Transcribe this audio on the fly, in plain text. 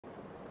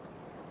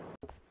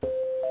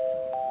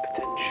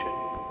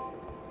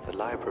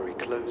library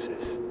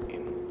closes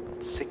in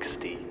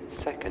 60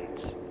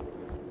 seconds.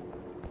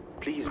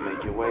 Please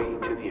make your way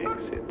to the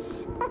exits.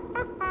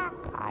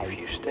 If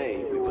you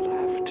stay, we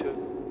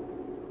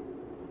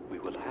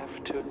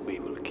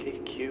will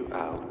kick you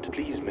out.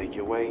 Please make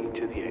your way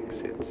to the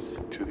exits.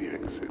 To the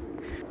exit.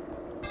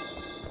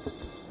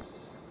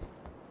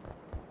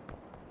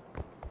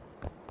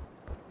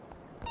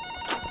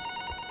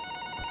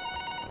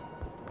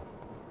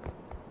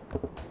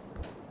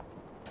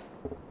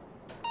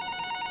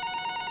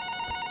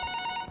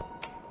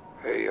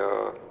 Hey,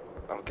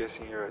 I'm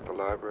guessing you're at the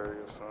library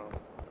or something.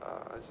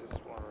 I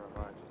just want to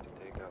remind you to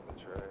take out the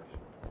trash.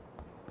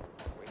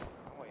 Wait,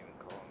 I won't even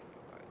call you.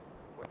 Like,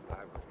 what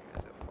library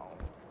has a phone?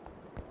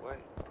 What?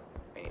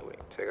 Anyway,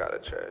 take out the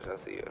trash. I'll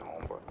see you at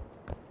home, bro.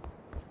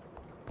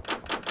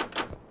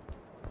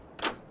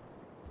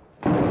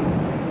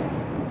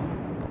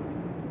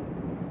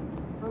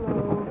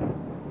 Hello?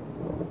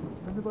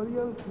 Anybody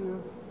else here?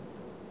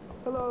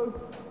 Hello?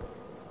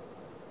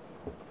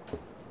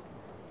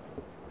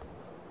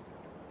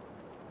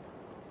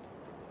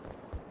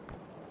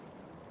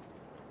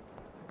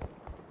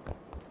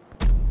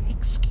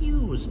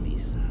 Excuse me,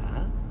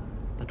 sir,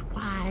 but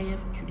why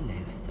haven't you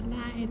left the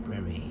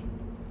library?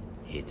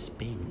 It's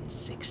been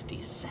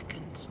 60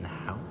 seconds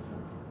now.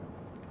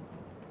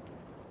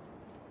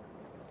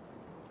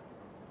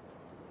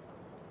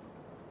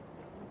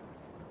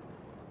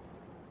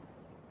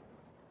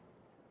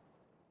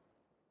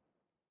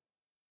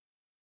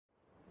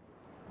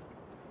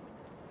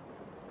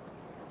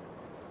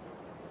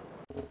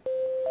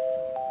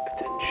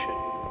 Attention.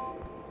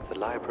 The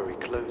library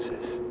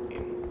closes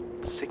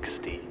in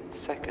 60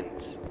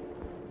 seconds.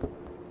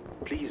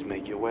 Please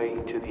make your way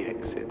to the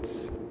exits.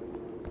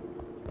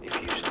 If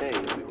you stay,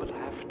 we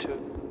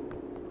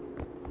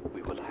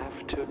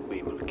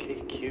will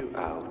kick you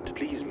out.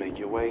 Please make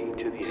your way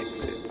to the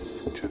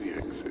exits. To the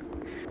exit.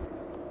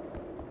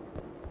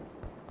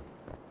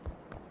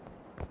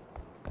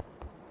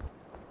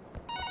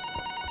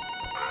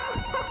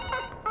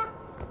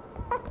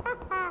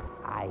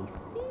 I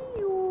see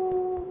you.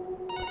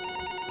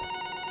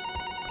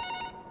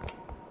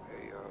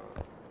 Hey,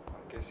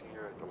 I'm guessing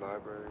you're at the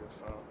library or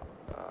something.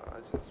 I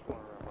just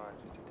want to remind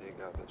you to take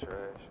out the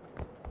trash.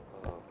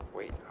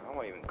 Wait, I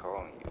won't even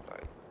calling you.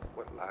 Like,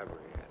 what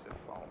library has a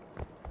phone?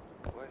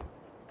 What?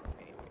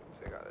 Anyway,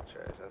 take out the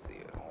trash. I'll see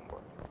you at home, bro.